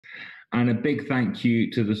And a big thank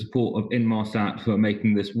you to the support of Inmarsat for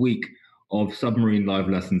making this week of submarine live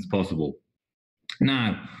lessons possible.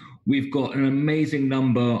 Now, we've got an amazing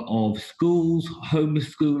number of schools,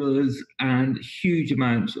 homeschoolers, and huge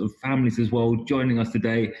amounts of families as well joining us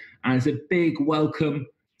today. And it's a big welcome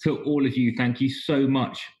to all of you. Thank you so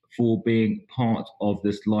much for being part of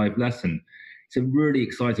this live lesson. It's a really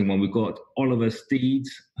exciting one. We've got Oliver Steeds,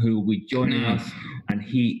 who will be joining us, and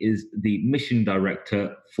he is the mission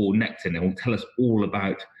director for Nekton, and will tell us all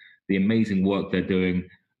about the amazing work they're doing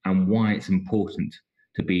and why it's important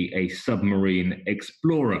to be a submarine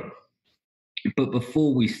explorer. But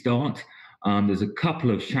before we start, there's a couple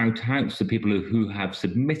of shout outs to people who have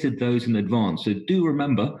submitted those in advance. So do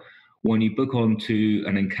remember, when you book onto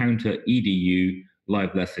an Encounter EDU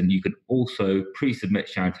live lesson, you can also pre-submit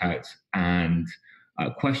shout outs and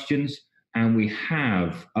questions. And we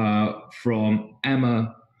have from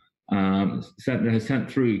Emma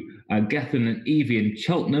sent through Gethin and Evie in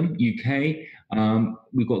Cheltenham, UK.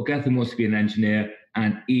 We've got Gethin wants to be an engineer,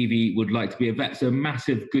 and Evie would like to be a vet. So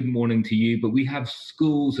massive good morning to you. But we have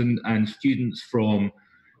schools and students from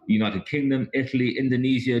the United Kingdom, Italy,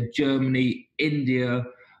 Indonesia, Germany, India,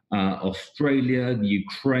 Australia,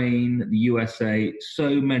 Ukraine, the USA. So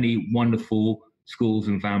many wonderful schools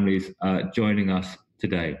and families joining us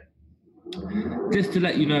today. Just to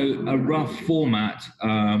let you know a rough format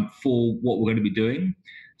for what we're going to be doing.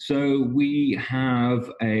 So we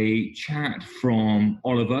have a chat from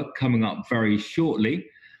Oliver coming up very shortly.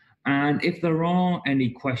 And if there are any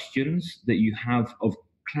questions that you have of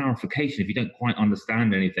clarification, if you don't quite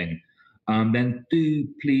understand anything, then do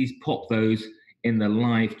please pop those in the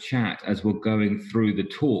live chat as we're going through the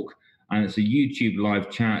talk. And it's a YouTube live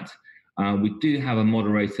chat. We do have a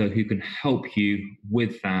moderator who can help you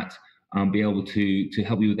with that, be able to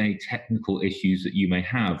help you with any technical issues that you may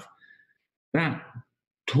have. That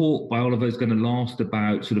talk by Oliver is going to last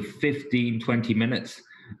about sort of 15, 20 minutes.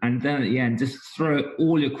 And then at the end, just throw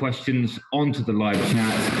all your questions onto the live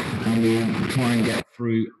chat and we'll try and get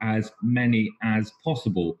through as many as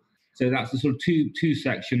possible. So that's the sort of two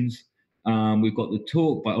sections. We've got the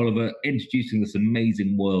talk by Oliver introducing this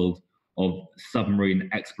amazing world of submarine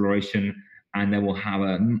exploration, and then we'll have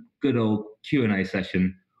a good old Q&A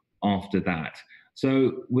session after that.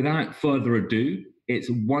 So without further ado, it's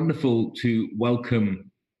wonderful to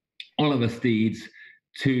welcome Oliver Steeds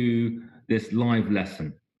to this live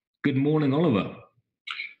lesson. Good morning, Oliver.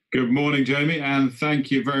 Good morning, Jamie, and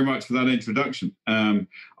thank you very much for that introduction. I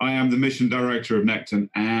am the mission director of Nekton,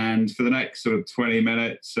 and for the next sort of 20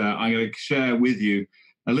 minutes, I'm going to share with you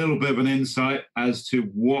a little bit of an insight as to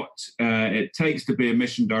what it takes to be a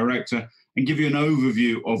mission director and give you an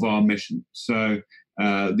overview of our mission. So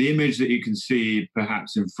the image that you can see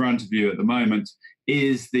perhaps in front of you at the moment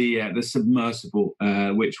is the submersible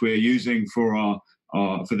which we're using for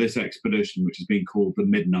for this expedition, which has been called the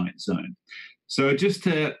Midnight Zone. So just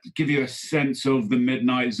to give you a sense of the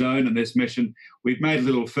Midnight Zone and this mission, we've made a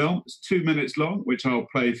little film. It's 2 minutes long, which I'll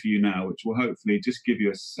play for you now, which will hopefully just give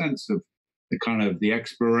you a sense of the kind of the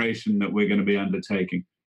exploration that we're going to be undertaking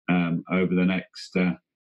over the next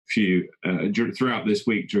throughout this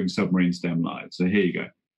week during Submarine STEM Live. So here you go.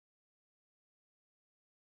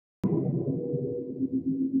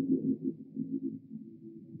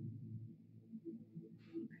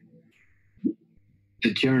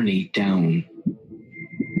 The journey down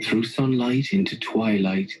through sunlight into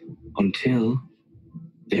twilight until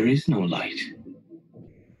there is no light.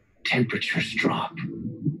 Temperatures drop.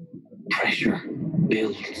 Pressure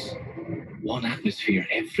builds. 1 atmosphere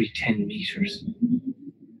every 10 meters.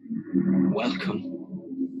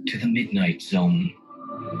 Welcome to the Midnight Zone.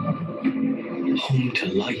 Home to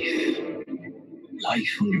life.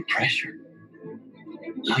 Life under pressure.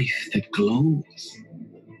 Life that glows.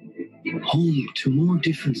 Home to more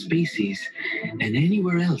different species than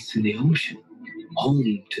anywhere else in the ocean.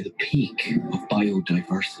 Home to the peak of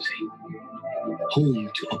biodiversity. Home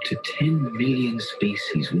to up to 10 million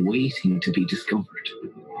species waiting to be discovered.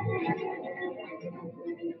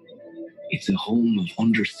 It's a home of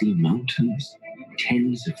undersea mountains,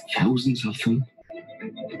 tens of thousands of them,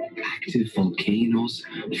 active volcanoes,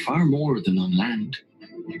 far more than on land,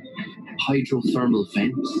 hydrothermal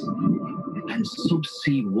vents, and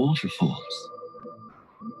subsea waterfalls.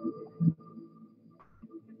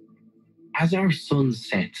 As our sun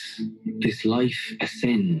sets, this life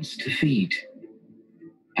ascends to feed.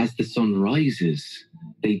 As the sun rises,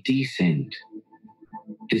 they descend.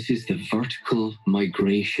 This is the vertical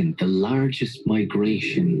migration, the largest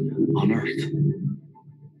migration on Earth.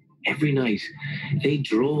 Every night, they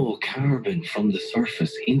draw carbon from the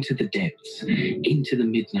surface into the depths, into the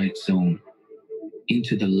midnight zone,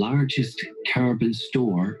 into the largest carbon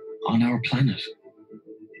store on our planet.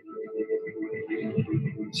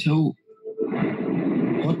 So,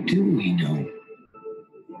 what do we know?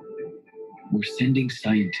 We're sending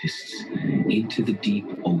scientists into the deep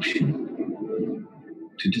ocean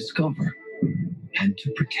to discover and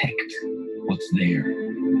to protect what's there.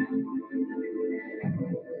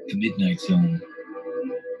 The midnight zone.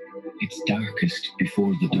 It's darkest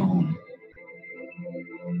before the dawn.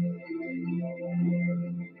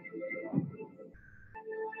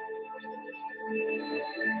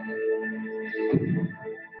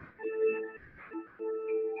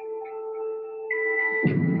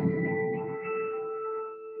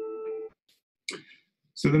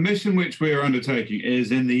 So the mission which we are undertaking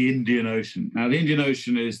is in the Indian Ocean. Now, the Indian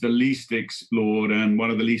Ocean is the least explored and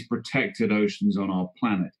one of the least protected oceans on our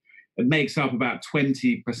planet. It makes up about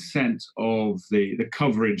 20% of the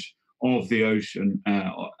coverage of the ocean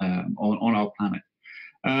on our planet.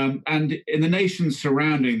 And in the nations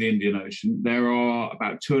surrounding the Indian Ocean, there are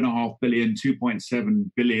about 2.5 billion,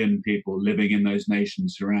 2.7 billion people living in those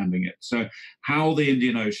nations surrounding it. So how the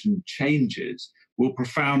Indian Ocean changes will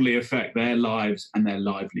profoundly affect their lives and their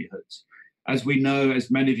livelihoods. As we know,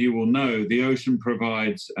 as many of you will know, the ocean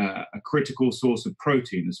provides a critical source of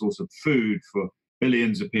protein, a source of food for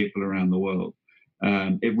billions of people around the world.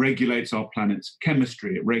 It regulates our planet's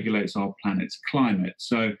chemistry, it regulates our planet's climate.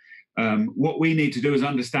 So what we need to do is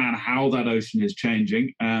understand how that ocean is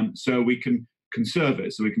changing so we can conserve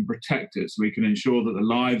it, so we can protect it, so we can ensure that the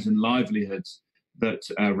lives and livelihoods that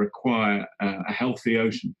require a healthy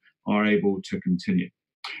ocean are able to continue.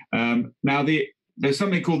 Now, there's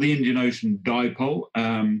something called the Indian Ocean Dipole,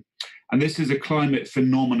 and this is a climate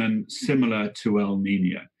phenomenon similar to El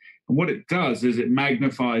Nino. And what it does is it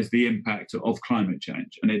magnifies the impact of climate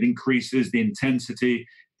change, and it increases the intensity,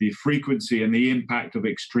 the frequency, and the impact of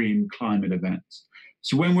extreme climate events.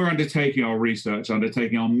 So when we're undertaking our research,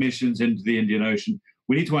 undertaking our missions into the Indian Ocean,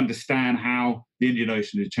 we need to understand how the Indian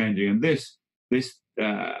Ocean is changing. And this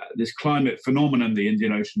climate phenomenon, the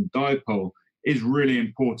Indian Ocean Dipole, is really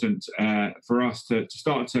important for us to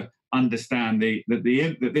start to understand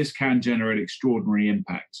that this can generate extraordinary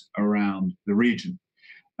impact around the region.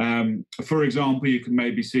 For example, you can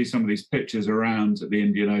maybe see some of these pictures around the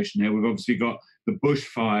Indian Ocean here. We've obviously got the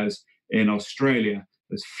bushfires in Australia.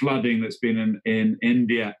 There's flooding that's been in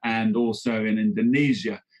India and also in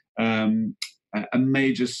Indonesia. A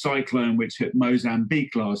major cyclone which hit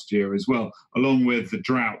Mozambique last year as well, along with the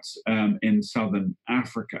droughts in southern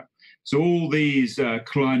Africa. So all these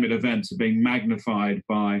climate events are being magnified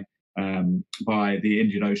by the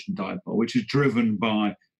Indian Ocean Dipole, which is driven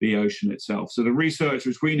by the ocean itself. So the research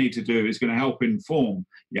which we need to do is going to help inform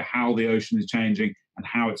how the ocean is changing and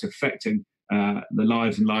how it's affecting the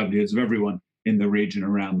lives and livelihoods of everyone in the region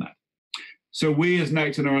around that. So we as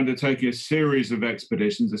Nekton are undertaking a series of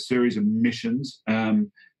expeditions, a series of missions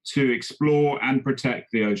to explore and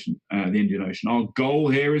protect the ocean, the Indian Ocean. Our goal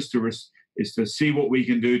here is to see what we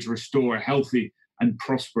can do to restore a healthy and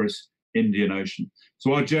prosperous Indian Ocean.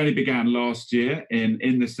 So our journey began last year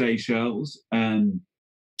in the Seychelles, and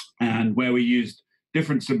where we used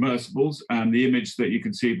different submersibles. The image that you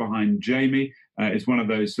can see behind Jamie is one of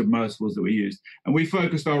those submersibles that we used. And we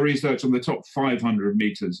focused our research on the top 500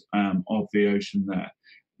 meters of the ocean there.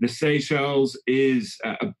 The Seychelles is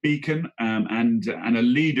a beacon and a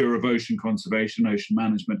leader of ocean conservation, ocean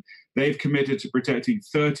management. They've committed to protecting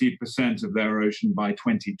 30% of their ocean by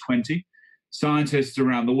 2020. Scientists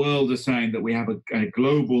around the world are saying that we have a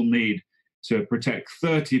global need to protect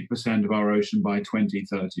 30% of our ocean by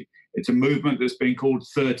 2030. It's a movement that's been called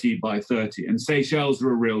 30 by 30. And Seychelles are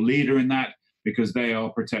a real leader in that because they are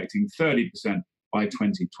protecting 30% by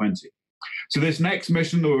 2020. So this next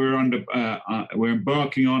mission that we're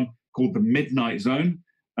embarking on, called the Midnight Zone,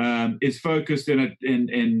 is focused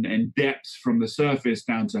in depths from the surface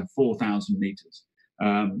down to 4,000 meters.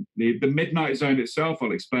 The Midnight Zone itself,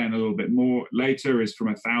 I'll explain a little bit more later, is from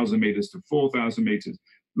 1,000 meters to 4,000 meters.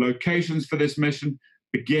 Locations for this mission,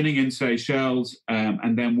 beginning in Seychelles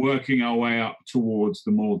and then working our way up towards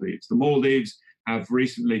the Maldives. The Maldives have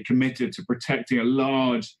recently committed to protecting a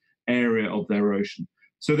large area of their ocean.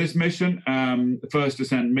 So this mission, First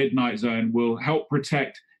Ascent Midnight Zone, will help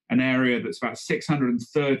protect an area that's about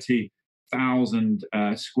 630,000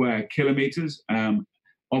 square kilometers of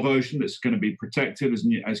ocean that's going to be protected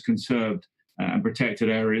as conserved and protected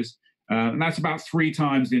areas. And that's about 3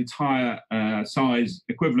 times the entire size,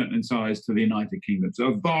 equivalent in size to the United Kingdom. So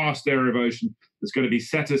a vast area of ocean that's going to be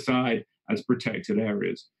set aside as protected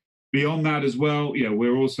areas. Beyond that as well,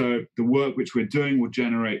 we're also, the work which we're doing will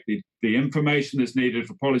generate the information that's needed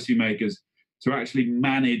for policymakers to actually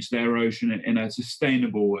manage their ocean in a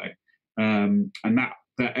sustainable way. And that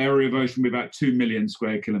area of ocean will be about 2 million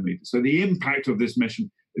square kilometers. So the impact of this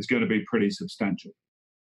mission is going to be pretty substantial.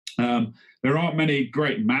 There aren't many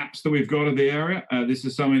great maps that we've got of the area. This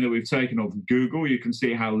is something that we've taken off Google. You can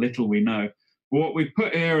see how little we know. But what we've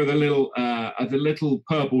put here are the little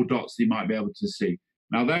purple dots you might be able to see.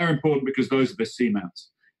 Now, they're important because those are the seamounts.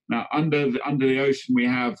 Now, under the ocean, we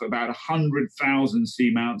have about 100,000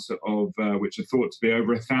 seamounts, which are thought to be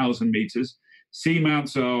over 1,000 meters.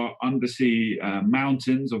 Seamounts are undersea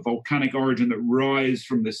mountains of volcanic origin that rise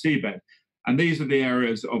from the seabed. And these are the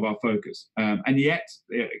areas of our focus. And yet,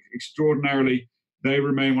 extraordinarily, they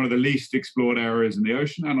remain one of the least explored areas in the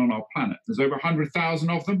ocean and on our planet. There's over 100,000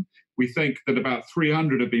 of them. We think that about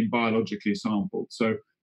 300 have been biologically sampled. So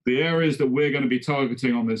the areas that we're going to be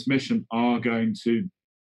targeting on this mission are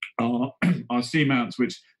seamounts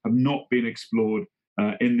which have not been explored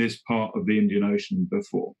in this part of the Indian Ocean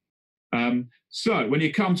before. So when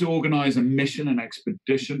you come to organize a mission, an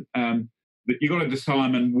expedition, you've got to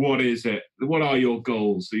determine what are your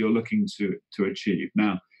goals that you're looking to achieve.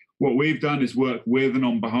 Now, what we've done is work with and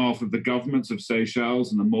on behalf of the governments of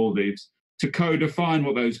Seychelles and the Maldives to co-define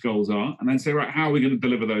what those goals are and then say, right, how are we going to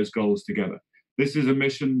deliver those goals together? This is a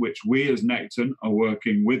mission which we as Nekton are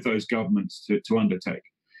working with those governments to undertake.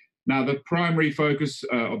 Now, the primary focus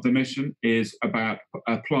of the mission is about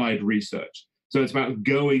applied research. So it's about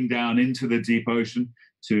going down into the deep ocean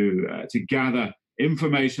to gather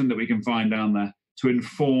information that we can find down there to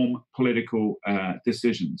inform political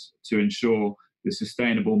decisions to ensure the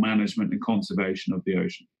sustainable management and conservation of the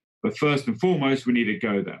ocean. But first and foremost, we need to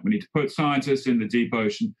go there. We need to put scientists in the deep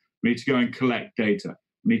ocean. We need to go and collect data.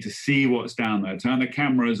 We need to see what's down there, turn the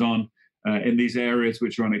cameras on in these areas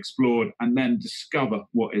which are unexplored, and then discover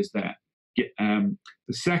what is there. The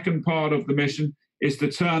second part of the mission is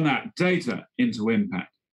to turn that data into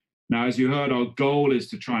impact. Now, as you heard, our goal is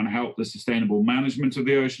to try and help the sustainable management of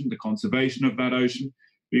the ocean, the conservation of that ocean.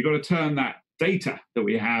 But you've got to turn that data that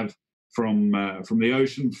we have from the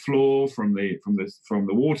ocean floor, from the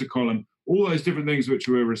water column, all those different things which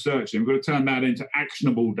we're researching. We've got to turn that into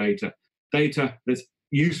actionable data that's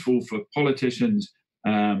useful for politicians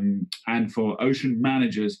and for ocean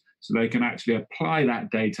managers, so they can actually apply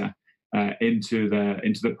that data into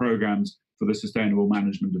the programs for the sustainable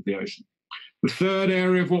management of the ocean. The third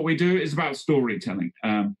area of what we do is about storytelling.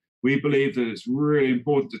 We believe that it's really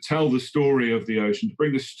important to tell the story of the ocean, to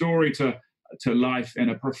bring the story to life in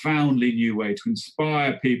a profoundly new way, to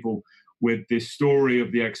inspire people with this story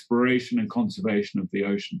of the exploration and conservation of the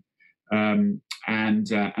ocean, and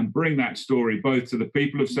bring that story both to the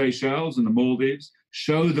people of Seychelles and the Maldives,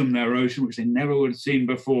 show them their ocean, which they never would have seen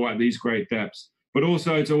before at these great depths, but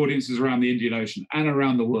also to audiences around the Indian Ocean and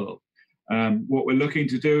around the world. What we're looking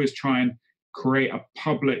to do is try and create a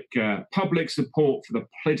public support for the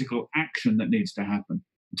political action that needs to happen.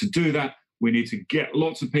 To do that, we need to get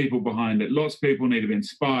lots of people behind it. Lots of people need to be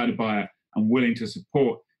inspired by it and willing to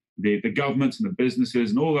support the governments and the businesses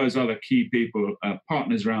and all those other key people,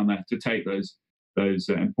 partners around there, to take those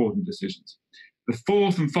important decisions. The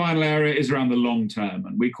fourth and final area is around the long term,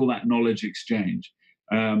 and we call that knowledge exchange.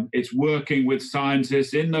 It's working with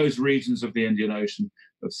scientists in those regions of the Indian Ocean,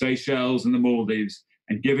 of Seychelles and the Maldives,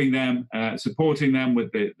 and giving them, supporting them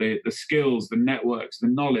with the skills, the networks, the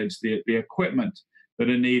knowledge, the equipment that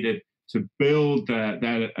are needed to build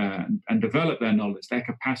and develop their knowledge, their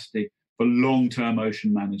capacity for long-term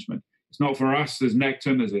ocean management. It's not for us as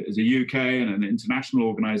Nekton, as a UK and an international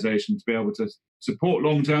organization, to be able to support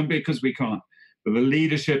long-term, because we can't. But the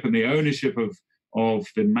leadership and the ownership of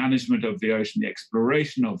the management of the ocean, the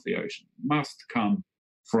exploration of the ocean, must come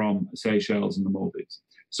from Seychelles and the Maldives.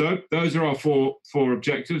 So those are our four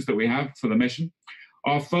objectives that we have for the mission.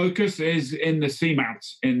 Our focus is in the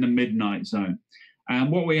seamounts in the midnight zone. And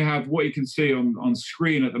what you can see on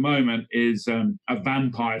screen at the moment is a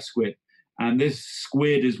vampire squid. And this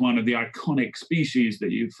squid is one of the iconic species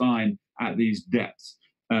that you find at these depths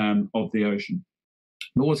of the ocean.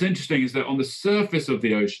 But what's interesting is that on the surface of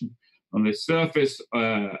the ocean, on the surface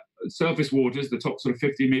waters, the top sort of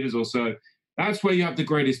 50 meters or so, that's where you have the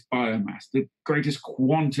greatest biomass, the greatest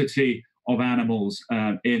quantity of animals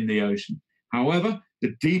in the ocean. However,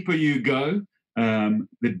 the deeper you go,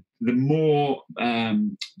 the more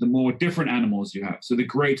different animals you have. So the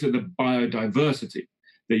greater the biodiversity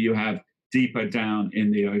that you have deeper down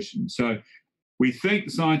in the ocean. So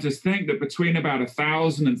scientists think that between about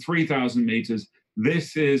 1,000 and 3,000 meters,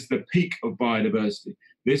 this is the peak of biodiversity.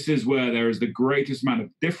 This is where there is the greatest amount of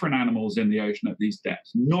different animals in the ocean at these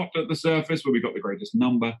depths, not at the surface where we've got the greatest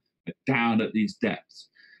number, but down at these depths.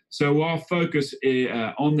 So our focus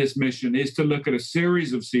on this mission is to look at a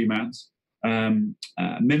series of seamounts,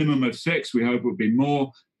 minimum of 6, we hope it will be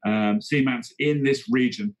more, seamounts in this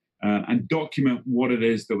region, and document what it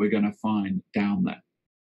is that we're going to find down there.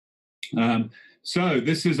 So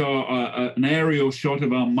this is an aerial shot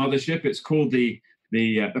of our mothership. It's called the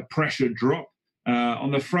Pressure Drop.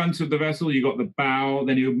 On the front of the vessel, you've got the bow,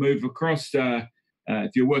 then you move across,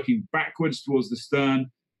 if you're working backwards towards the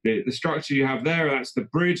stern, the structure you have there, that's the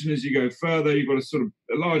bridge, and as you go further, you've got a sort of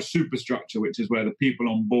a large superstructure, which is where the people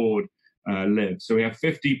on board live. So we have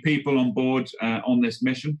 50 people on board on this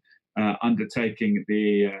mission, undertaking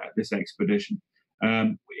this expedition.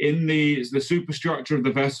 In the superstructure of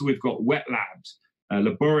the vessel, we've got wet labs,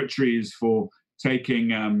 laboratories for taking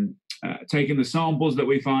the samples that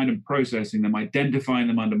we find and processing them, identifying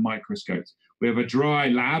them under microscopes. We have a dry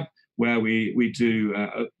lab where we do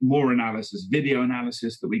more analysis, video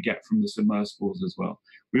analysis that we get from the submersibles as well.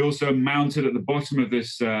 We also mounted at the bottom of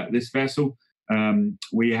this vessel,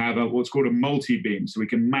 we have what's called a multi-beam, so we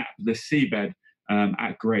can map the seabed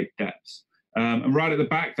at great depths. And right at the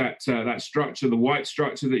back, that structure, the white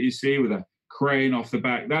structure that you see with a crane off the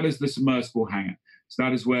back, that is the submersible hangar. So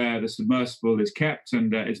that is where the submersible is kept,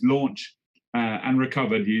 and it's launched and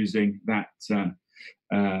recovered using that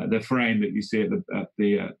the frame that you see at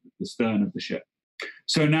the stern of the ship.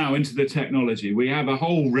 So now into the technology. We have a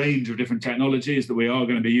whole range of different technologies that we are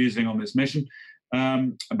going to be using on this mission.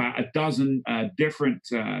 About a dozen different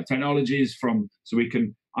technologies so we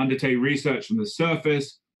can undertake research from the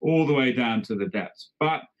surface all the way down to the depths.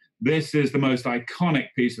 But this is the most iconic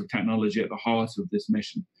piece of technology at the heart of this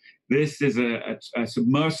mission. This is a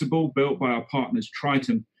submersible built by our partners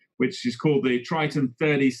Triton, which is called the Triton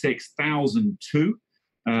 36002,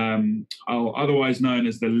 otherwise known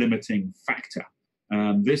as the Limiting Factor.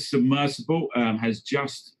 This submersible has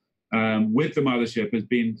just, with the mothership, has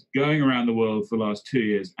been going around the world for the last 2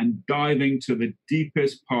 years and diving to the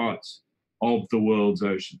deepest parts of the world's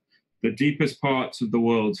ocean, the deepest parts of the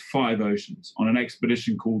world's 5 oceans, on an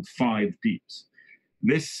expedition called 5 Deeps.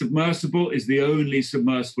 This submersible is the only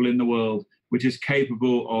submersible in the world which is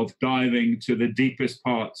capable of diving to the deepest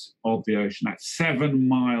parts of the ocean. That's 7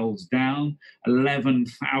 miles down,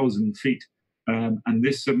 11,000 feet. And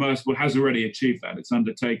this submersible has already achieved that. It's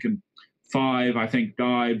undertaken 5, I think,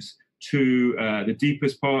 dives to the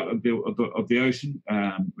deepest part of the ocean,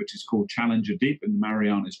 which is called Challenger Deep in the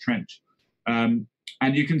Marianas Trench. And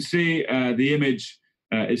you can see the image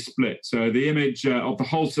is split. So the image of the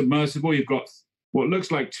whole submersible, you've got what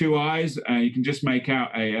looks like 2 eyes. You can just make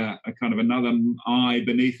out a kind of another eye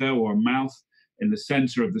beneath there, or a mouth in the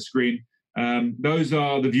center of the screen. Those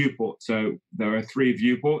are the viewports. So there are 3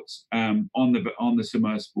 viewports on the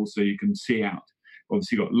submersible, so you can see out.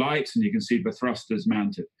 Obviously, you've got lights, and you can see the thrusters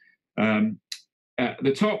mounted. At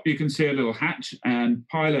the top, you can see a little hatch, and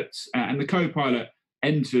pilots and the co-pilot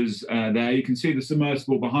enters there. You can see the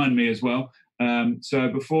submersible behind me as well. So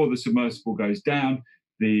before the submersible goes down,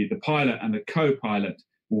 the pilot and the co-pilot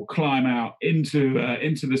will climb out into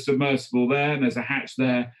the submersible there, and there's a hatch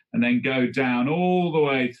there, and then go down all the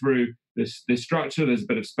way through this structure. There's a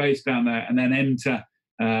bit of space down there, and then enter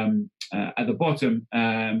at the bottom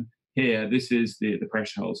here. This is the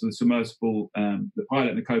pressure hole. So the submersible, the pilot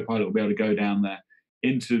and the co-pilot will be able to go down there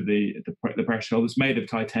into the pressure hole. It's made of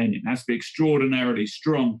titanium. It has to be extraordinarily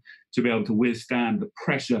strong to be able to withstand the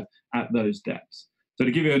pressure at those depths. So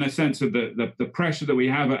to give you a sense of the pressure that we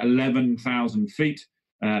have at 11,000 feet,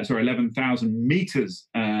 11,000 meters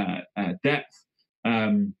depth,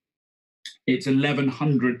 it's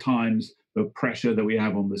 1,100 times the pressure that we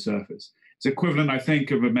have on the surface. It's equivalent, I think,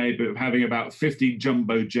 of having about 50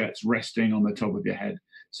 jumbo jets resting on the top of your head.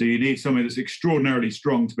 So you need something that's extraordinarily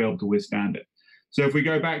strong to be able to withstand it. So if we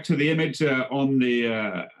go back to the image on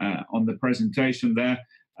the presentation there,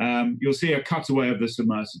 you'll see a cutaway of the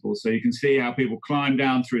submersible. So you can see how people climb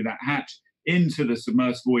down through that hatch into the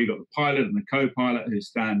submersible. You've got the pilot and the co-pilot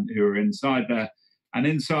who are inside there. And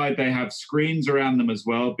inside they have screens around them as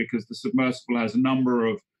well, because the submersible has a number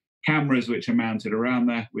of cameras which are mounted around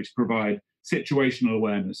there, which provide situational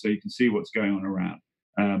awareness, so you can see what's going on around,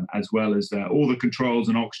 as well as all the controls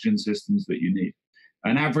and oxygen systems that you need.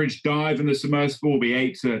 An average dive in the submersible will be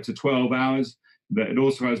 8 to 12 hours, but it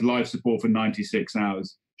also has life support for 96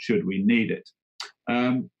 hours should we need it.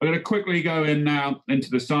 I'm going to quickly go in now into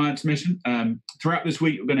the science mission. Throughout this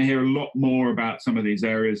week, we're going to hear a lot more about some of these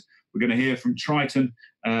areas. We're going to hear from Triton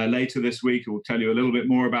later this week, who will tell you a little bit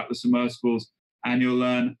more about the submersibles, and you'll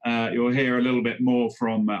hear a little bit more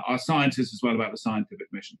from our scientists as well about the scientific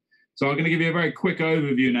mission. So I'm going to give you a very quick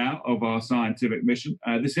overview now of our scientific mission.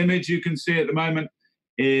 This image you can see at the moment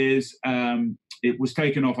is it was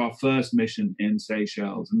taken off our first mission in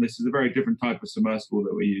Seychelles. And this is a very different type of submersible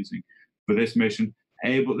that we're using for this mission.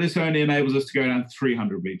 This only enables us to go down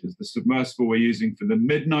 300 meters. The submersible we're using for the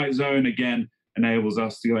midnight zone, again, enables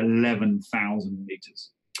us to go 11,000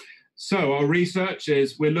 meters. So our research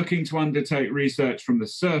is, we're looking to undertake research from the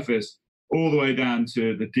surface all the way down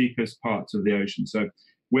to the deepest parts of the ocean. So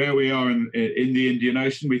where we are in the Indian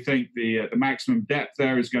Ocean, we think the maximum depth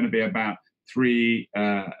there is going to be about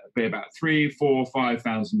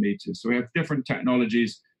 5,000 meters. So we have different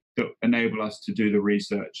technologies that enable us to do the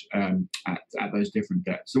research at those different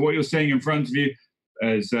depths. So what you're seeing in front of you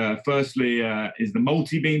is firstly is the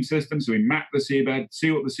multi-beam system. So we map the seabed,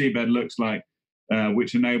 see what the seabed looks like,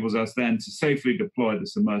 which enables us then to safely deploy the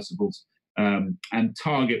submersibles and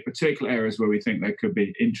target particular areas where we think there could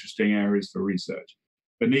be interesting areas for research.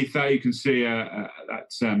 Beneath that, you can see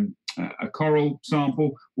that's a coral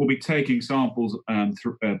sample. We'll be taking samples,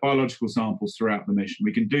 biological samples throughout the mission.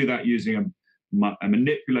 We can do that using a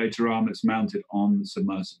manipulator arm that's mounted on the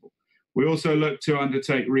submersible. We also look to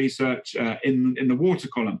undertake research in the water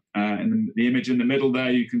column. In the image in the middle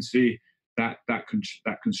there, you can see that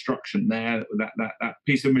construction there, that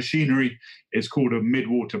piece of machinery is called a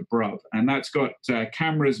midwater bruv, and that's got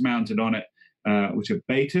cameras mounted on it, which are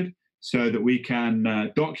baited, so that we can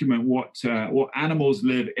document what animals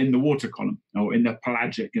live in the water column, or in the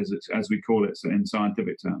pelagic, as we call it, so in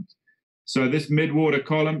scientific terms. So this midwater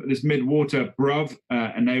column, this midwater bruv,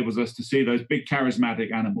 enables us to see those big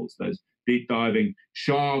charismatic animals, those deep diving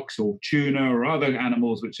sharks or tuna or other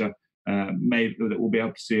animals which are that we'll be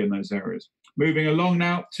able to see in those areas. Moving along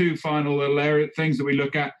now, two final little things that we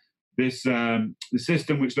look at. This the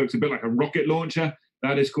system, which looks a bit like a rocket launcher,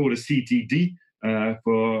 that is called a CTD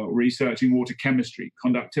for researching water chemistry,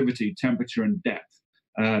 conductivity, temperature, and depth.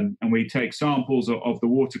 And we take samples of the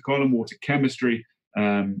water column, water chemistry,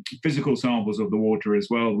 physical samples of the water as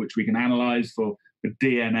well, which we can analyze for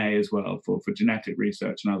DNA as well, for genetic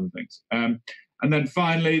research and other things. And then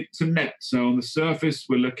finally, some nets. So on the surface,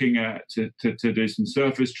 we're looking at to do some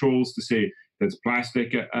surface trawls to see if there's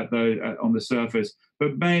plastic on the surface,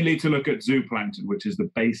 but mainly to look at zooplankton, which is the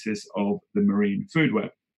basis of the marine food web.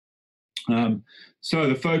 So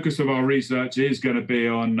the focus of our research is going to be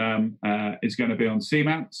on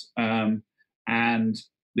seamounts, and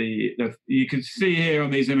you can see here on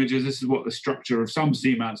these images, this is what the structure of some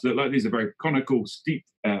seamounts look like. These are very conical, steep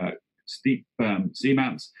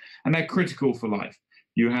seamounts, and they're critical for life.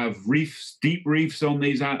 You have reefs, deep reefs on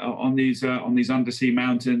these undersea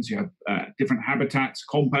mountains. You have different habitats,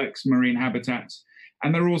 complex marine habitats,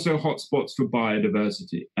 and they're also hotspots for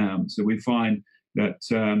biodiversity. So we find that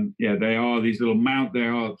they are these little they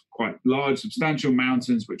are quite large, substantial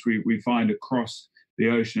mountains which we find across the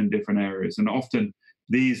ocean in different areas, and often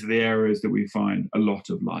these are the areas that we find a lot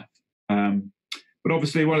of life. But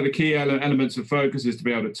obviously, one of the key elements of focus is to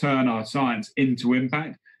be able to turn our science into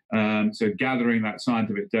impact. So gathering that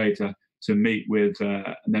scientific data to meet with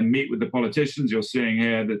the politicians. You're seeing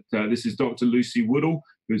here that this is Dr. Lucy Woodall,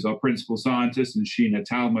 who's our principal scientist, and Sheena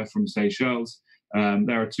Talma from Seychelles.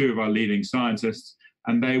 There are two of our leading scientists,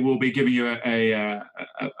 and they will be giving you a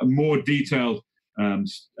more detailed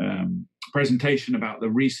presentation about the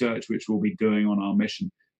research which we'll be doing on our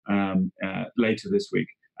mission later this week.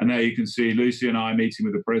 And there you can see Lucy and I meeting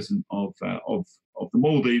with the president of the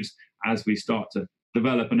Maldives as we start to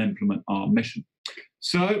develop and implement our mission.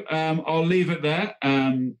 So I'll leave it there.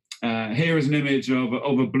 Here is an image of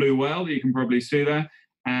a blue whale that you can probably see there,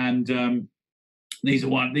 and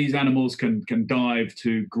these animals can dive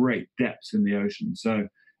to great depths in the ocean. So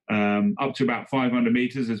up to about 500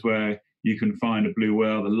 meters is where you can find a blue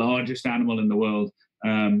whale, the largest animal in the world.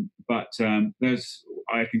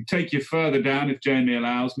 I can take you further down if Jamie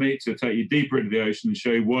allows me to take you deeper into the ocean and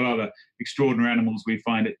show you what other extraordinary animals we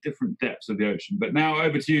find at different depths of the ocean. But now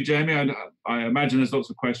over to you, Jamie. I imagine there's lots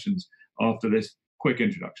of questions after this quick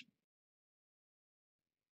introduction.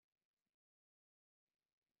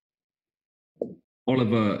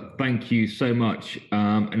 Oliver, thank you so much.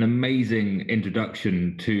 An amazing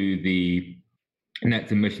introduction to the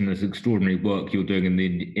Nekton mission, this extraordinary work you're doing in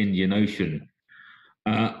the Indian Ocean.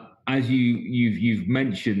 As you've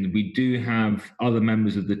mentioned, we do have other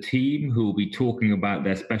members of the team who will be talking about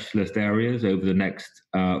their specialist areas over the next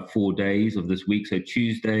 4 days of this week. So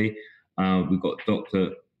Tuesday, we've got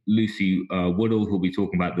Dr. Lucy Woodall, who'll be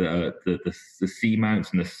talking about the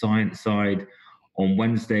seamounts and the science side. On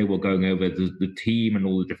Wednesday, we're going over the team and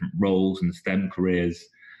all the different roles and STEM careers.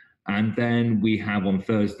 And then we have on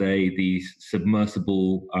Thursday these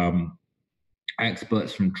submersible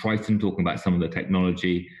experts from Triton talking about some of the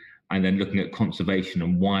technology, and then looking at conservation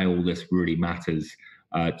and why all this really matters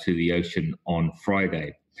to the ocean on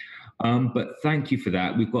Friday. But thank you for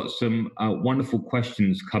that. We've got some wonderful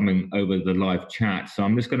questions coming over the live chat. So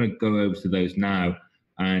I'm just going to go over to those now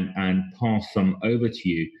and pass some over to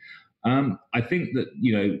you. I think that,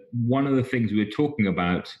 one of the things we were talking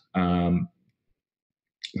about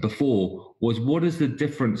before was what is the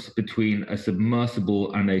difference between a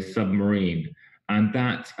submersible and a submarine? And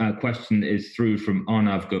that question is through from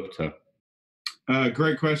Arnav Gupta.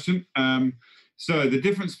 Great question. So the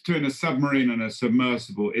difference between a submarine and a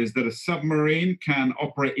submersible is that a submarine can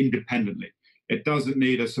operate independently. It doesn't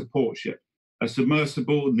need a support ship. A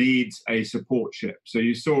submersible needs a support ship. So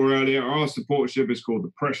you saw earlier, our support ship is called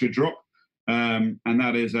the Pressure Drop, and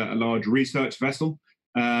that is a large research vessel.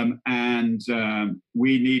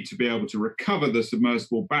 We need to be able to recover the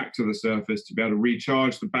submersible back to the surface to be able to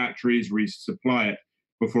recharge the batteries, resupply it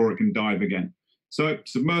before it can dive again. So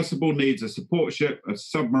submersible needs a support ship. A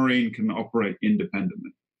submarine can operate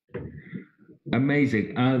independently.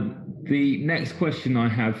 Amazing. The next question I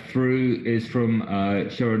have through is from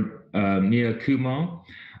Sharon Nia Kumar.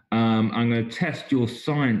 I'm going to test your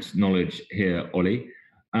science knowledge here, Ollie,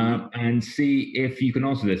 and see if you can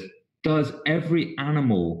answer this. Does every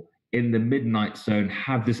animal in the midnight zone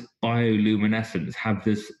have this bioluminescence, have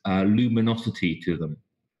this luminosity to them?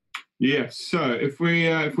 Yes. So if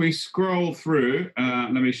we scroll through,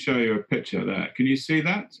 let me show you a picture there. Can you see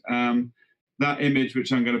that? That image,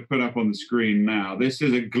 which I'm going to put up on the screen now. This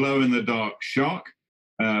is a glow-in-the-dark shark,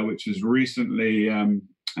 which was recently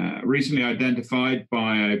identified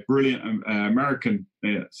by a brilliant American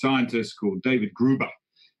scientist called David Gruber.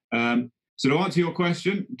 So to answer your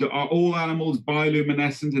question, are all animals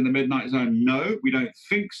bioluminescent in the midnight zone? No, we don't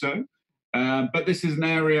think so. But this is an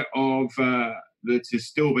area of that is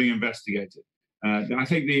still being investigated. I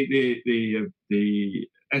think the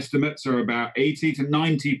estimates are about 80 to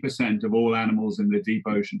 90% of all animals in the deep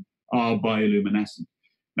ocean are bioluminescent.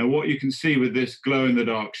 Now, what you can see with this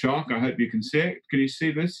glow-in-the-dark shark, I hope you can see it. Can you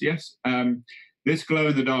see this? Yes. This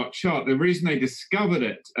glow-in-the-dark shark, the reason they discovered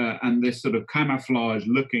it and this sort of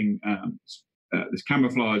camouflage-looking, this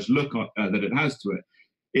camouflage look that it has to it,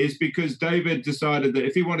 is because David decided that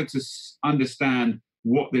if he wanted to understand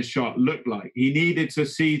what this shark looked like, he needed to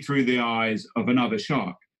see through the eyes of another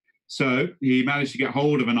shark. So he managed to get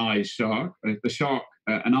hold of an eye shark,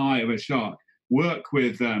 an eye of a shark, work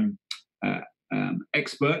with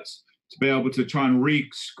experts to be able to try and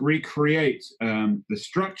recreate the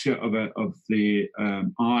structure of the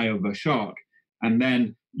eye of a shark, and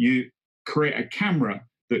then you create a camera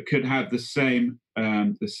that could have the same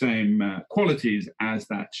qualities as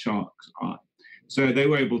that shark's eye. So they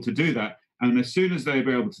were able to do that, and as soon as they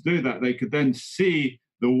were able to do that, they could then see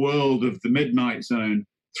the world of the midnight zone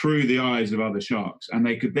through the eyes of other sharks, and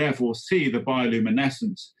they could therefore see the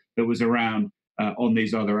bioluminescence that was around on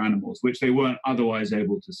these other animals, which they weren't otherwise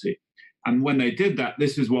able to see. And when they did that,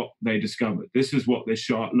 this is what they discovered. This is what this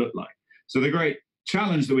shark looked like. So the great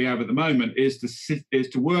challenge that we have at the moment is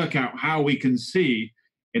to work out how we can see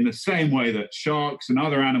in the same way that sharks and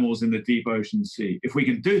other animals in the deep ocean see. If we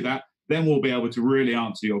can do that, then we'll be able to really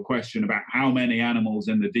answer your question about how many animals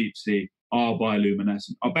in the deep sea are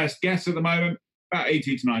bioluminescent. Our best guess at the moment, about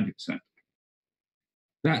 80 to 90%.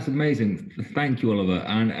 That's amazing. Thank you, Oliver.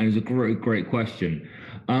 And it's a great question.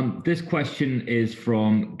 This question is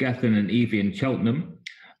from Gethin and Evie in Cheltenham.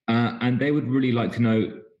 And they would really like to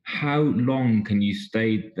know, how long can you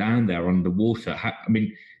stay down there underwater?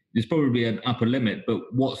 There's probably an upper limit,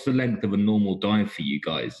 but what's the length of a normal dive for you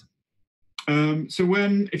guys?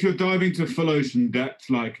 If you're diving to full ocean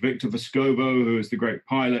depth, like Victor Vescovo, who is the great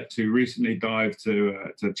pilot who recently dived to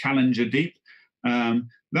Challenger Deep,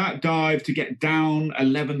 that dive to get down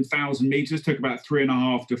 11,000 meters took about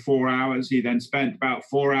 3.5 to 4 hours. He then spent about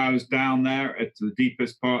 4 hours down there at the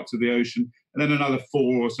deepest parts of the ocean, and then another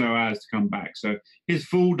 4 or so hours to come back. So his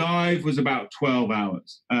full dive was about 12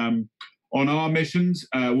 hours. On our missions,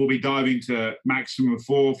 we'll be diving to maximum of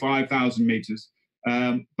 4,000 or 5,000 meters.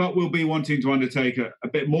 But we'll be wanting to undertake a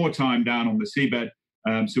bit more time down on the seabed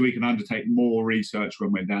so we can undertake more research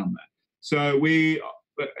when we're down there. So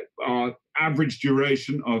our average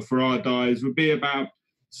duration for our dives would be about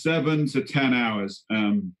 7 to 10 hours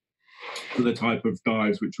for the type of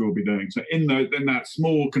dives which we'll be doing. So in that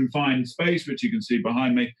small confined space, which you can see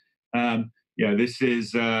behind me, this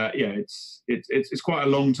is it's quite a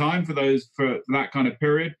long time for that kind of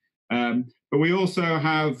period. But we also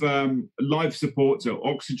have life support, so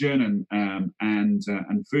oxygen and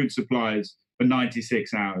food supplies for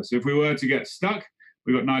 96 hours. So if we were to get stuck,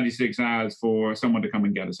 we've got 96 hours for someone to come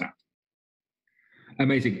and get us out.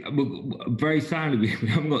 Amazing. Well, very sadly, we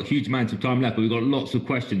haven't got huge amounts of time left, but we've got lots of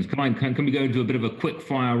questions. Can we go into a bit of a quick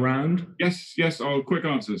fire round? Yes. Oh, quick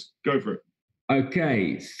answers. Go for it.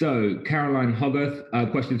 Okay, so Caroline Hogarth,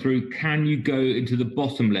 question through, can you go into the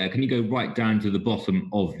bottom layer? Can you go right down to the bottom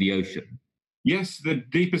of the ocean? Yes, the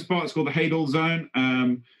deepest part is called the Hadal Zone.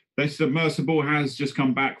 The submersible has just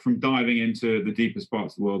come back from diving into the deepest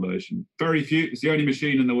parts of the world ocean. Very few. It's the only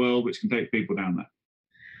machine in the world which can take people down there.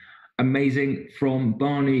 Amazing. From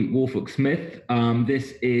Barney Warfook Smith,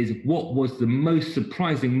 this is, what was the most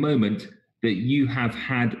surprising moment that you have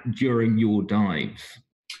had during your dives?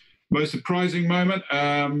 Most surprising moment,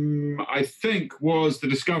 I think, was the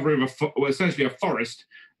discovery of essentially a forest,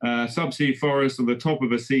 subsea forest on the top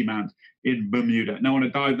of a seamount in Bermuda. No one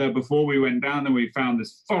had dived there before. We went down and we found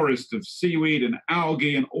this forest of seaweed and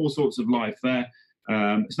algae and all sorts of life there.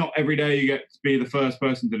 It's not every day you get to be the first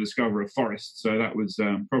person to discover a forest, so that was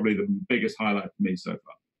probably the biggest highlight for me so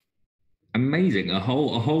far. Amazing, a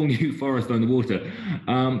whole new forest underwater.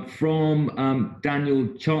 From Daniel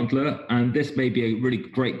Chantler, and this may be a really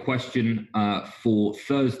great question for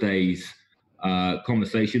Thursday's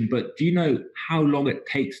conversation, but do you know how long it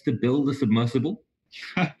takes to build a submersible?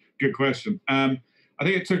 Good question. I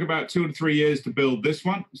think it took about 2 to 3 years to build this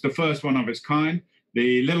one. It's the first one of its kind.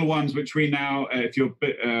 The little ones, which we now, if you're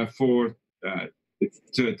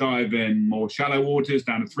to dive in more shallow waters,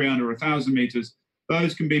 down to 300 or 1,000 meters,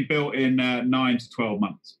 those can be built in 9 to 12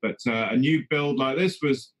 months. But a new build like this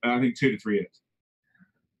was, I think, 2 to 3 years.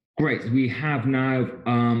 Great. We have now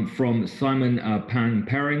from Simon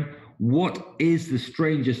Pan-Perring, what is the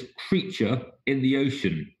strangest creature in the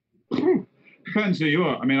ocean? Depends who you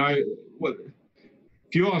are. I mean,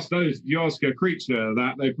 if you ask a creature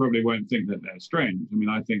that, they probably won't think that they're strange. I mean,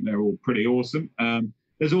 I think they're all pretty awesome.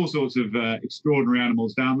 There's all sorts of extraordinary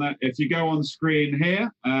animals down there. If you go on screen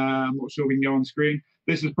here, I'm not sure we can go on screen.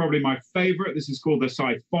 This is probably my favorite. This is called the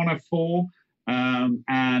siphonophore.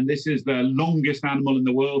 And this is the longest animal in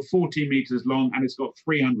the world, 14 meters long, and it's got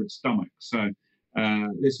 300 stomachs. So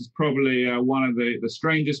this is probably one of the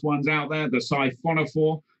strangest ones out there, the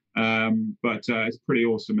siphonophore. But it's pretty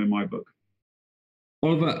awesome in my book.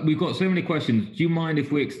 Oliver, we've got so many questions. Do you mind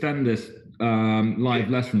if we extend this live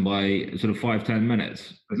lesson by sort of 5-10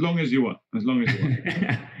 minutes? As long as you want. As long as you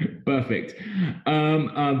want. Perfect.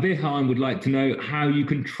 Vihan would like to know how you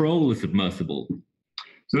control the submersible.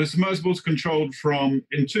 So the submersible is controlled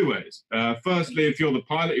in 2 ways. Firstly, if you're the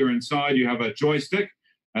pilot, you're inside, you have a joystick,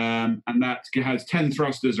 and that has 10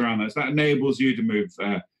 thrusters around that. So that enables you to move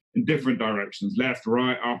in different directions, left,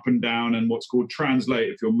 right, up and down, and what's called translate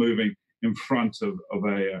if you're moving in front of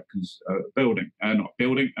a building, of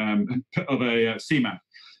a seamount.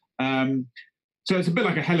 So it's a bit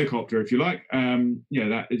like a helicopter, if you like.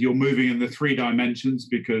 That you're moving in the 3 dimensions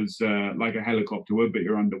because like a helicopter would, but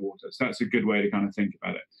you're underwater. So that's a good way to kind of think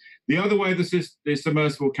about it. The other way this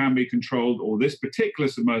submersible can be controlled, or this particular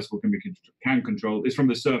submersible can control, is from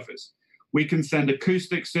the surface. We can send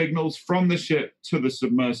acoustic signals from the ship to the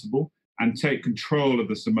submersible and take control of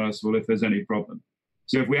the submersible if there's any problem.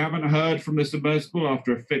 So if we haven't heard from the submersible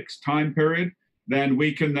after a fixed time period, then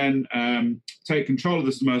we can take control of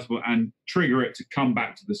the submersible and trigger it to come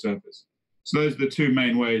back to the surface. So those are the 2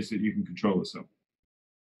 main ways that you can control the sub.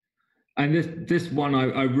 And this one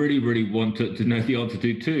I really, really want to know the answer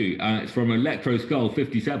to too. It's from Electro Skull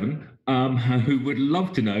 57, who would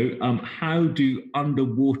love to know how do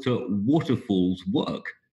underwater waterfalls work?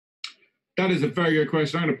 That is a very good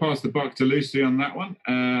question. I'm going to pass the buck to Lucy on that one.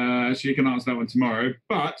 She can answer that one tomorrow.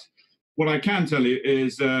 But what I can tell you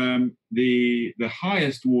is the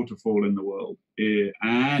highest waterfall in the world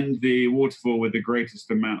and the waterfall with the greatest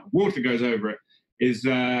amount of water goes over it is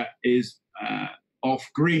off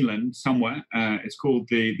Greenland somewhere. It's called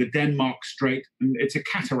the Denmark Strait, and it's a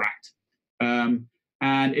cataract. And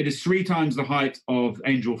it is 3 times the height of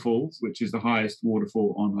Angel Falls, which is the highest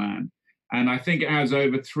waterfall on land. And I think it has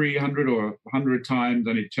over 300 or 100 times.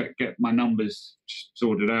 I need to get my numbers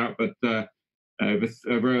sorted out, but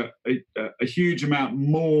over a huge amount,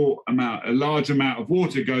 a large amount of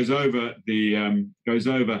water goes over the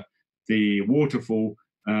waterfall,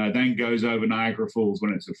 then goes over Niagara Falls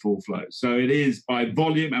when it's at full flow. So it is by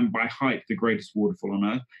volume and by height the greatest waterfall on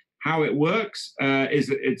Earth. How it works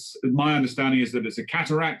is my understanding is that it's a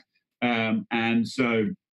cataract, and so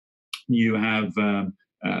you have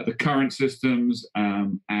the current systems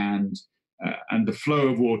and the flow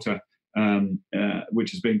of water,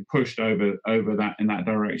 which is being pushed over that in that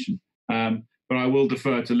direction. But I will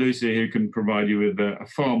defer to Lucy, who can provide you with a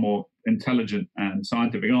far more intelligent and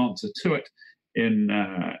scientific answer to it in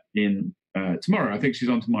tomorrow. I think she's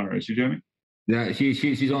on tomorrow, is she, Jeremy? Yeah,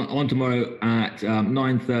 she's on tomorrow at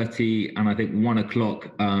 9:30 and I think 1 o'clock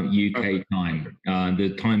UK time.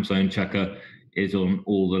 The time zone checker is on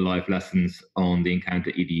all the live lessons on the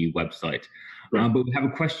Encounter EDU website. Right. But we have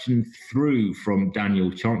a question through from Daniel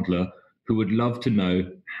Chandler, who would love to know,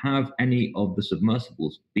 have any of the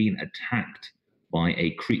submersibles been attacked by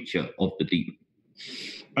a creature of the deep?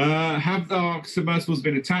 Have our submersibles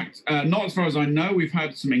been attacked? Not as far as I know. We've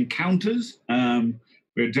had some encounters.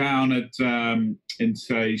 We're down at in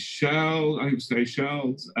Seychelles, I think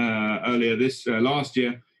Seychelles, earlier last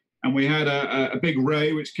year, and we had a big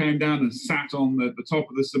ray which came down and sat on the top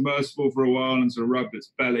of the submersible for a while and sort of rubbed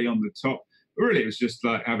its belly on the top. But really, it was just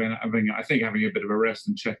like having a bit of a rest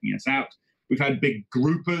and checking us out. We've had big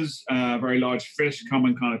groupers, very large fish, come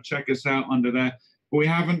and kind of check us out under there. But we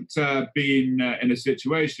haven't been in a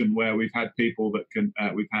situation where we've had people that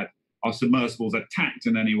we've had our submersibles attacked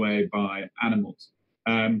in any way by animals.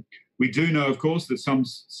 We do know, of course, that some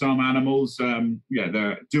animals,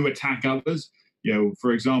 do attack others.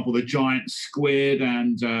 For example, the giant squid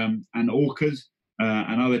and orcas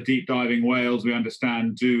and other deep diving whales, we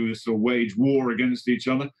understand, do sort of wage war against each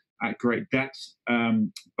other at great depths.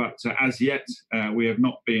 But as yet, we have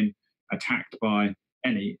not been attacked by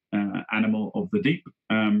any animal of the deep,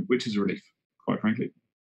 which is a relief, quite frankly.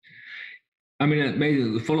 I mean, maybe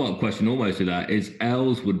the follow-up question almost to that is,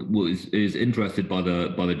 Els is interested by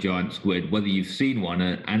the giant squid, whether you've seen one,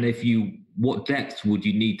 and if you, what depths would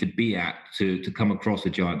you need to be at to come across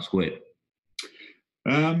a giant squid?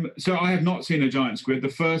 So I have not seen a giant squid. The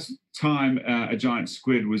first time a giant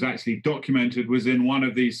squid was actually documented was in one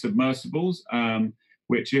of these submersibles,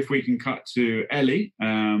 which, if we can cut to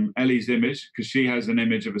Ellie's image, because she has an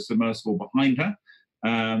image of a submersible behind her.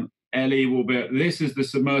 Ellie will be, this is the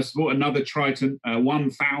submersible, another Triton,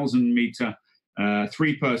 1,000 meter,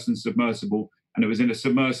 3-person submersible. And it was in a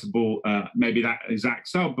submersible, maybe that exact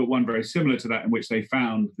sub, but one very similar to that, in which they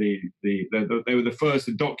found they were the first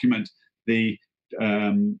to document the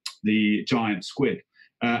giant squid.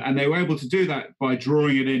 And they were able to do that by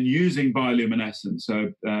drawing it in using bioluminescence.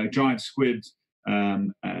 So giant squids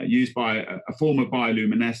used by a form of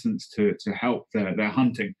bioluminescence to help their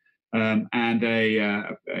hunting. And a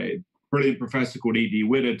brilliant professor called E.D.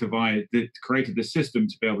 Widder created the system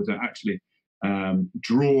to be able to actually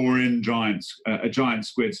draw in a giant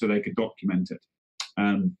squid so they could document it.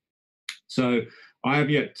 So I have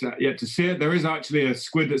yet to see it. There is actually a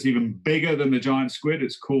squid that's even bigger than the giant squid.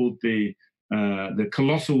 It's called the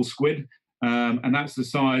colossal squid, and that's the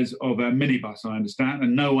size of a minibus, I understand.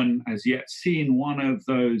 And no one has yet seen one of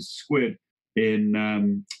those squid in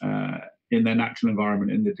their natural environment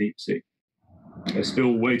in the deep sea. They're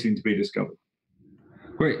still waiting to be discovered.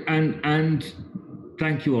 Great, and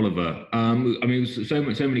thank you, Oliver. I mean, so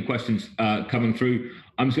many questions coming through.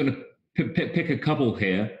 I'm just going to pick a couple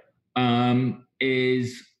here.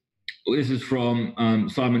 This is from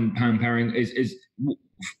Simon Pampering.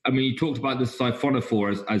 I mean, you talked about the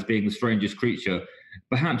siphonophore as being the strangest creature.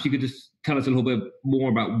 Perhaps you could just tell us a little bit more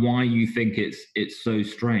about why you think it's so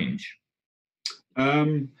strange.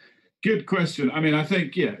 Good question. I mean, I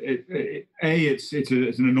think, it's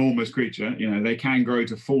an enormous creature. They can grow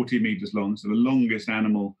to 40 meters long, so the longest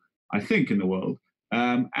animal, I think, in the world.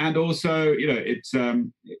 And also,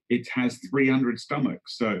 it has 300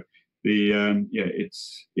 stomachs. So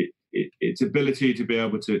its ability to be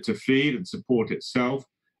able to feed and support itself.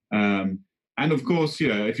 And of course,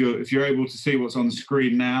 if you're able to see what's on the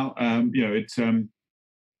screen now, it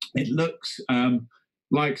looks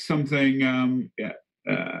like something.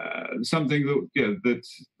 Something that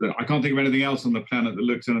I can't think of anything else on the planet that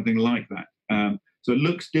looks anything like that. So it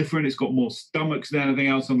looks different. It's got more stomachs than anything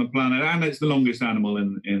else on the planet, and it's the longest animal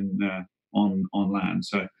on land.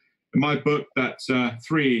 So in my book, that's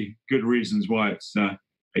 3 good reasons why it's a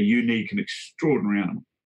unique and extraordinary animal.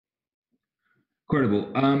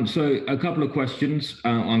 Incredible. So a couple of questions.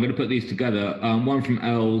 I'm going to put these together. One from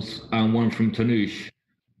Els and one from Tanush.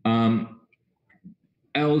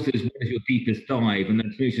 Els is, what is your deepest dive? And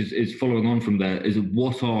then Tanush is following on from there. Is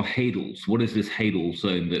what are hadals? What is this hadal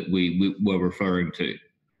zone that we were referring to?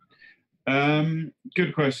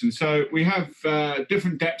 Good question. So we have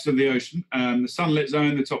different depths of the ocean. The sunlit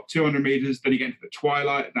zone, the top 200 meters. Then you get into the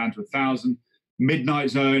twilight, down to 1,000. Midnight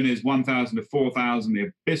zone is 1,000 to 4,000.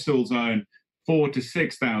 The abyssal zone, 4,000 to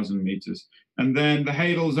 6,000 meters. And then the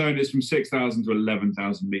hadal zone is from 6,000 to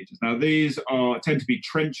 11,000 meters. Now, these tend to be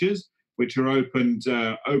trenches, which are opened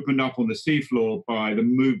up on the seafloor by the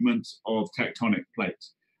movement of tectonic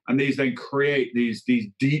plates. And these then create these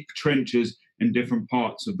deep trenches in different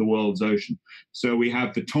parts of the world's ocean. So we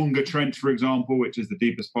have the Tonga Trench, for example, which is the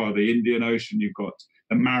deepest part of the Indian Ocean. You've got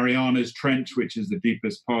the Marianas Trench, which is the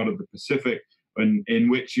deepest part of the Pacific, and in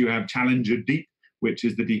which you have Challenger Deep, which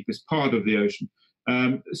is the deepest part of the ocean.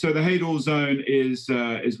 So the Hadal Zone is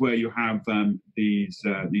where you have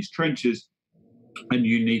these trenches and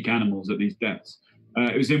unique animals at these depths.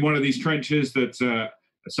 It was in one of these trenches that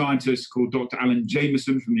a scientist called Dr. Alan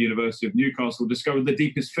Jameson from the University of Newcastle discovered the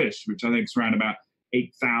deepest fish, which I think is around about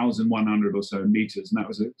 8,100 or so meters, and that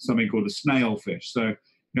was something called a snail fish. So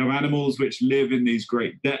you have animals which live in these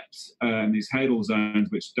great depths, these Hadal zones,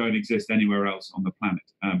 which don't exist anywhere else on the planet.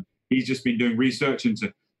 He's just been doing research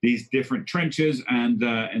into these different trenches, and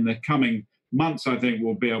in the coming months, I think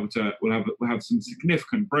we'll have some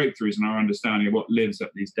significant breakthroughs in our understanding of what lives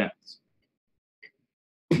at these depths.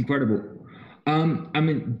 Incredible. I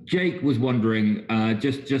mean, Jake was wondering,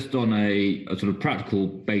 just on a sort of practical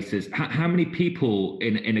basis, how many people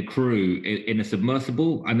in a crew in a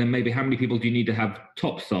submersible, and then maybe how many people do you need to have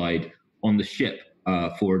topside on the ship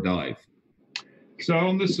for a dive? So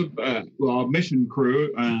on this, our mission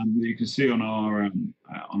crew, you can see on our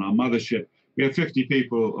mothership, we have 50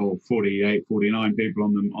 people, or 48, 49 people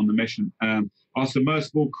on the mission. Our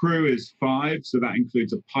submersible crew is 5, so that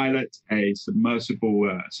includes a pilot, a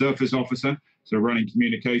submersible surface officer, so running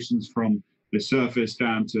communications from the surface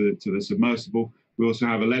down to the submersible. We also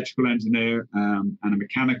have an electrical engineer and a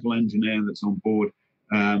mechanical engineer that's on board.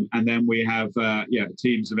 And then we have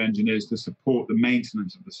teams of engineers to support the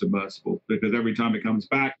maintenance of the submersible, because every time it comes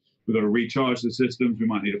back, we've got to recharge the systems, we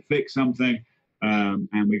might need to fix something,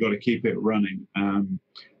 and we've got to keep it running.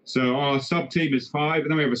 So our sub-team is 5,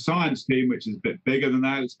 and then we have a science team, which is a bit bigger than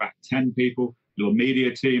that. It's about 10 people, a little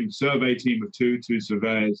media team, survey team of 2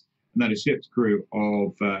 surveyors, and then a ship's crew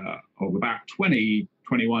of about 20,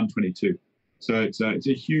 21, 22. So it's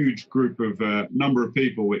a huge group of number of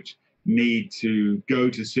people which need to go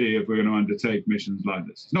to sea if we're going to undertake missions like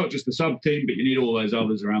this. It's not just the sub-team, but you need all those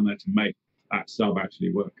others around there to make that sub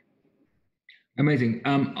actually work. Amazing.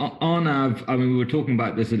 Arnav, I mean, we were talking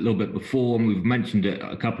about this a little bit before, and we've mentioned it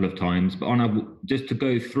a couple of times, but Arnav, just to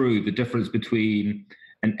go through the difference between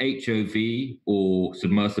an HOV or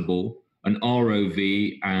submersible, an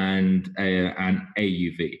ROV, and an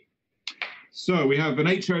AUV. So we have an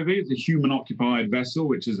HOV, it's a human-occupied vessel,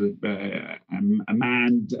 which is a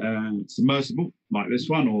manned submersible, like this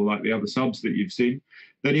one, or like the other subs that you've seen.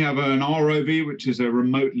 Then you have an ROV, which is a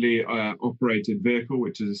remotely operated vehicle,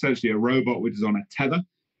 which is essentially a robot which is on a tether,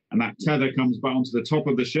 and that tether comes back onto the top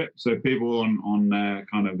of the ship. So people on their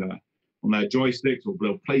on their joysticks or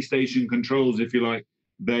little PlayStation controls, if you like,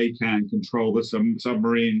 they can control the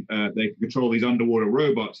submarine. They can control these underwater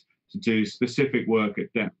robots to do specific work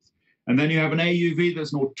at depth. And then you have an AUV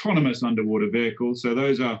that's an autonomous underwater vehicle. So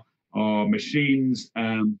those are machines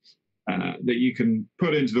that you can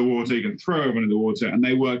put into the water, you can throw them into the water, and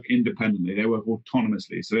they work independently. They work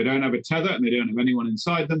autonomously. So they don't have a tether and they don't have anyone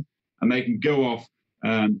inside them, and they can go off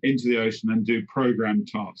into the ocean and do programmed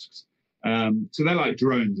tasks. So they're like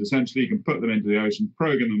drones. Essentially, you can put them into the ocean,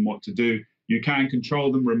 program them what to do. You can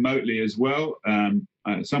control them remotely as well,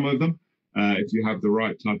 some of them, if you have the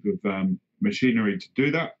right type of machinery to do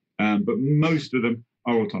that. But most of them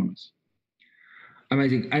are autonomous.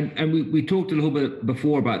 Amazing. And we talked a little bit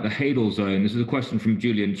before about the Hadal Zone. This is a question from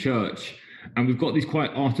Julian Church. And we've got these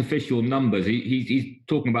quite artificial numbers. He's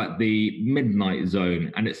talking about the midnight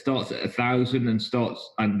zone, and it starts at 1,000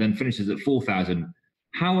 and then finishes at 4,000.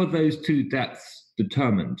 How are those two depths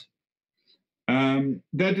determined?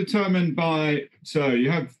 They're determined by,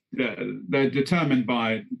 they're determined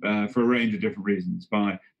by, for a range of different reasons,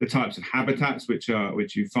 by the types of habitats which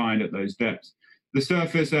you find at those depths. The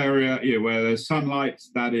surface area, where there's sunlight,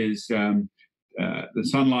 that is the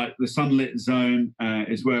sunlit zone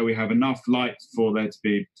is where we have enough light for there to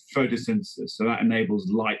be photosynthesis. So that enables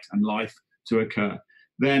light and life to occur.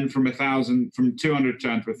 Then from 200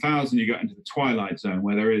 down to 1,000, you get into the twilight zone,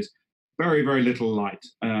 where there is very, very little light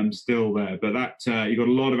still there. But that you've got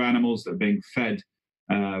a lot of animals that are being fed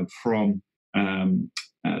from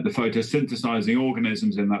the photosynthesizing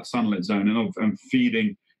organisms in that sunlit zone and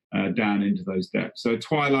feeding down into those depths. So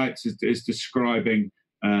twilight is describing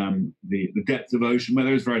the depth of ocean where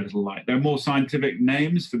there is very little light. There are more scientific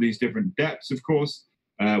names for these different depths, of course,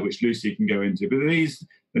 which Lucy can go into. But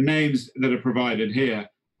the names that are provided here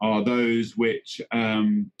are those which are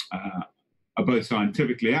both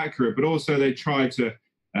scientifically accurate, but also they try to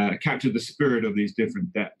capture the spirit of these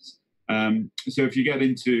different depths. So if you get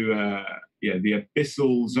into the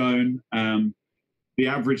abyssal zone, the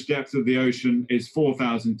average depth of the ocean is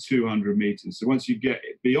 4,200 meters. So once you get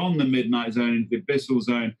beyond the midnight zone into the abyssal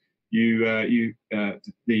zone, the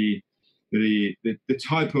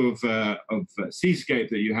type of seascape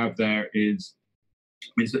that you have there is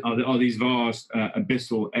are these vast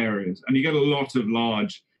abyssal areas, and you get a lot of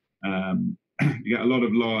large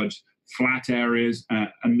flat areas,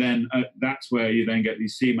 and then that's where you then get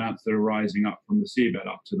these seamounts that are rising up from the seabed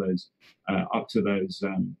up to those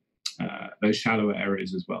shallower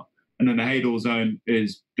areas as well. And then the Hadal zone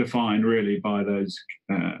is defined really by those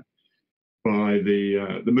by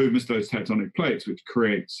the movements of those tectonic plates, which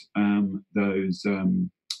creates those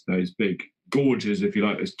big gorges, if you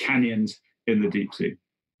like, those canyons in the deep sea.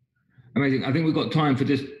 Amazing. I think we've got time for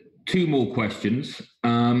just two more questions,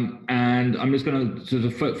 and I'm just going to sort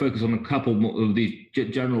of focus on a couple more of these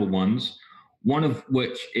general ones. One of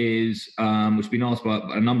which is, which has been asked by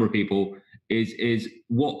a number of people, is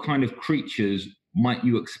what kind of creatures might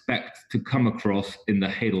you expect to come across in the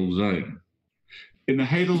Hadal zone? In the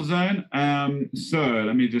Hadal zone, so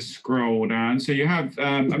let me just scroll down. So you have,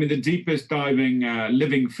 the deepest diving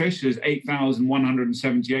living fish is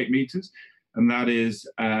 8,178 meters, and that is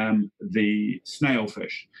the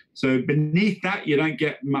snailfish. So beneath that, you don't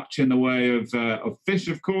get much in the way of fish,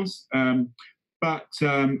 of course, but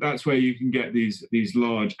that's where you can get these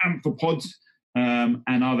large amphipods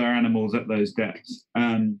and other animals at those depths.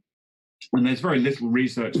 And there's very little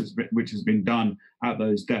research which has been done at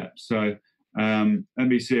those depths. So let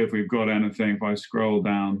me see if we've got anything. If I scroll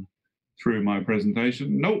down through my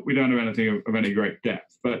presentation, nope, we don't have anything of any great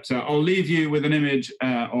depth. But I'll leave you with an image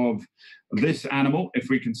of this animal, if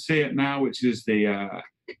we can see it now, which is the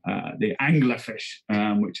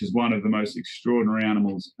anglerfish, which is one of the most extraordinary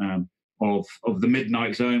animals of the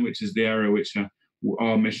midnight zone, which is the area which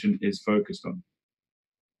our mission is focused on.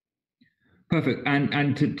 Perfect.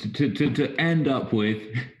 And to end up with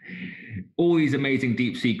all these amazing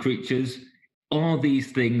deep sea creatures, are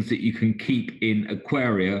these things that you can keep in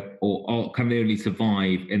aquaria, or can they only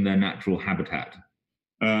survive in their natural habitat?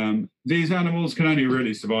 These animals can only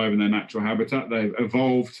really survive in their natural habitat. They've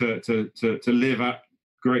evolved to live at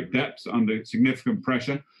great depths under significant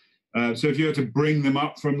pressure. So if you were to bring them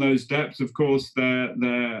up from those depths, of course, their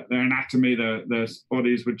anatomy, their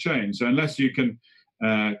bodies would change. So unless you can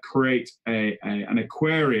create an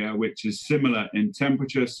aquaria which is similar in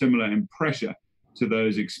temperature, similar in pressure to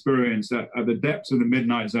those experienced at the depths of the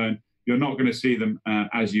midnight zone, you're not going to see them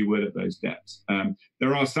as you would at those depths.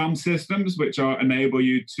 There are some systems which enable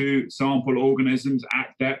you to sample organisms at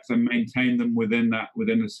depth and maintain them within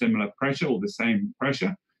a similar pressure or the same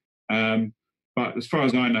pressure. But as far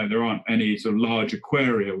as I know, there aren't any sort of large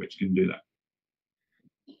aquaria which can do that.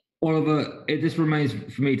 Oliver, it just remains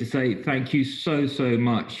for me to say thank you so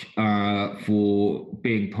much for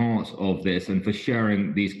being part of this and for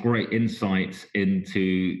sharing these great insights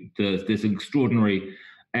into this extraordinary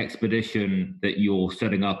expedition that you're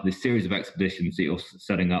setting up, this series of expeditions that you're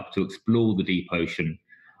setting up to explore the deep ocean.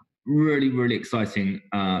 Really exciting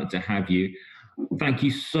to have you. Thank you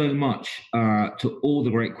so much to all the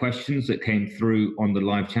great questions that came through on the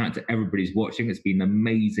live chat, to everybody's watching. It's been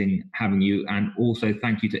amazing having you. And also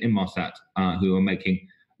thank you to Inmarsat, who are making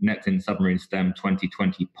Nekton Submarine STEM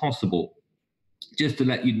 2020 possible. Just to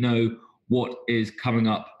let you know what is coming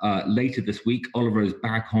up later this week, Oliver is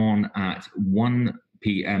back on at 1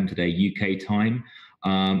 p.m. today, UK time.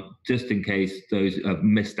 Just in case those have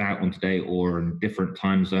missed out on today or in different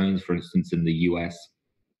time zones, for instance, in the US.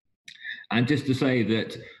 And just to say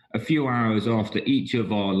that a few hours after each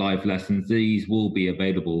of our live lessons, these will be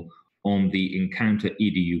available on the Encounter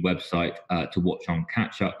EDU website to watch on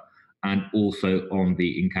catch up, and also on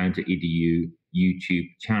the Encounter EDU YouTube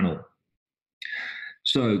channel.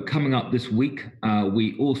 So coming up this week,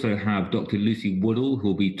 we also have Dr. Lucy Woodall, who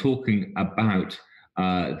will be talking about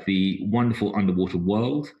the wonderful underwater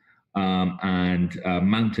world and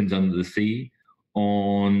mountains under the sea.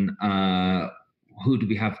 On who do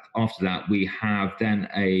we have after that? We have then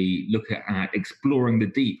a look at exploring the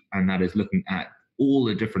deep, and that is looking at all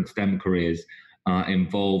the different STEM careers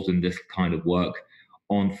involved in this kind of work.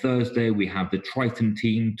 On Thursday, we have the Triton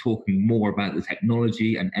team talking more about the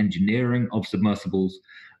technology and engineering of submersibles.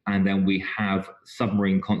 And then we have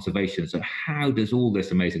submarine conservation. So how does all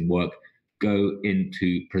this amazing work go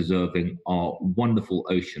into preserving our wonderful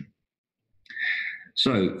ocean?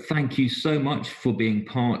 So thank you so much for being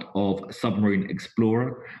part of Submarine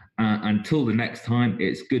Explorer. Until the next time,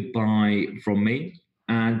 it's goodbye from me,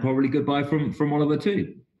 and probably goodbye from Oliver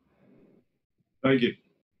too. Thank you.